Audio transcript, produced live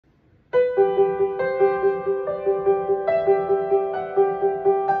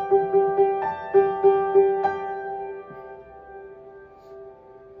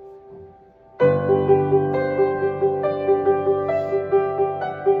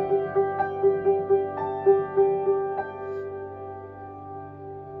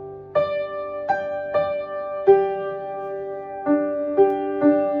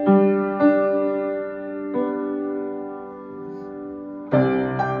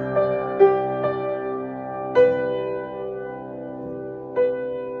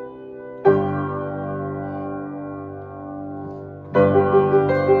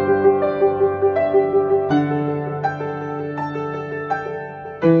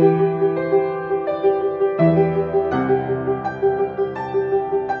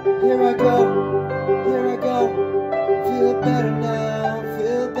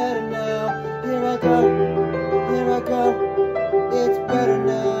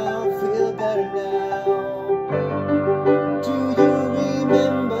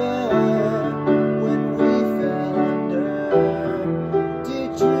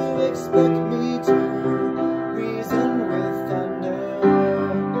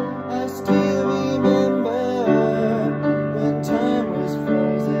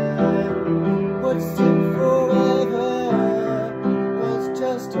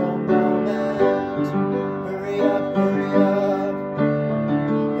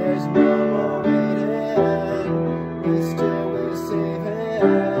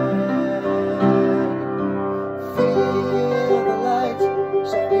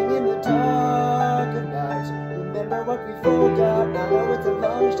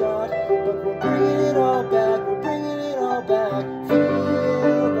long shot, but we're bringing it all back, we're bringing it all back.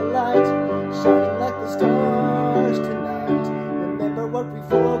 Feel the light, shining like the stars tonight. Remember what we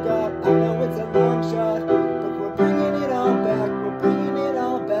forgot, I know it's a long shot, but we're bringing it all back, we're bringing it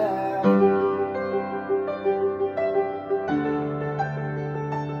all back.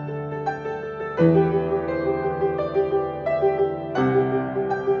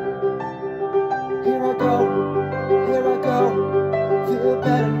 Here I go, feel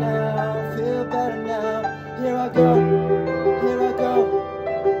better now, feel better now. Here I go,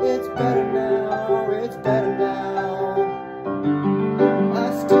 it's better now, it's better now. I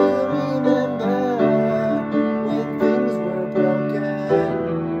still remember when things were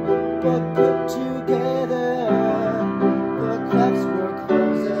broken, but put together, the cracks were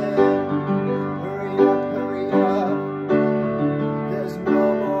closing. Hurry up, there's no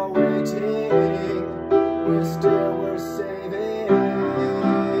more waiting. We're saving.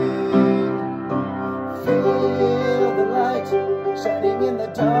 Feel the light shining in the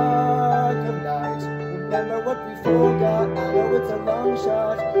dark of night. Remember what we forgot, I know it's a long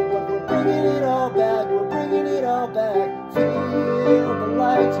shot, but we're bringing it all back, we're bringing it all back. Feel the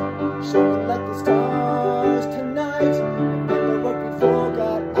light shining like the stars tonight. Remember what we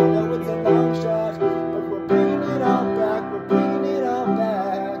forgot, I know it's a long shot, but we're bringing it all back, we're bringing it all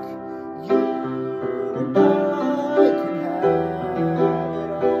back. You and I can have it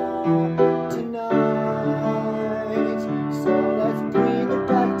all tonight, so let's bring it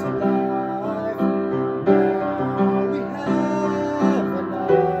back to life. Now we have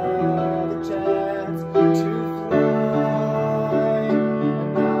another chance to fly,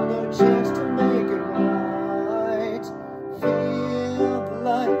 another chance to make it right. Feel the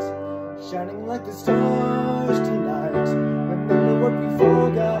light shining like the stars tonight. Remember what we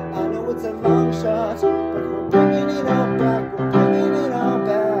forgot, I know it's a long shot, but we're bringing it all back, we're bringing it all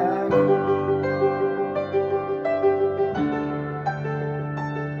back.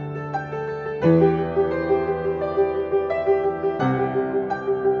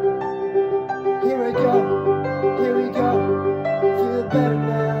 Here we go, feel better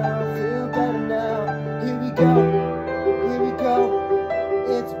now, feel better now. Here we go.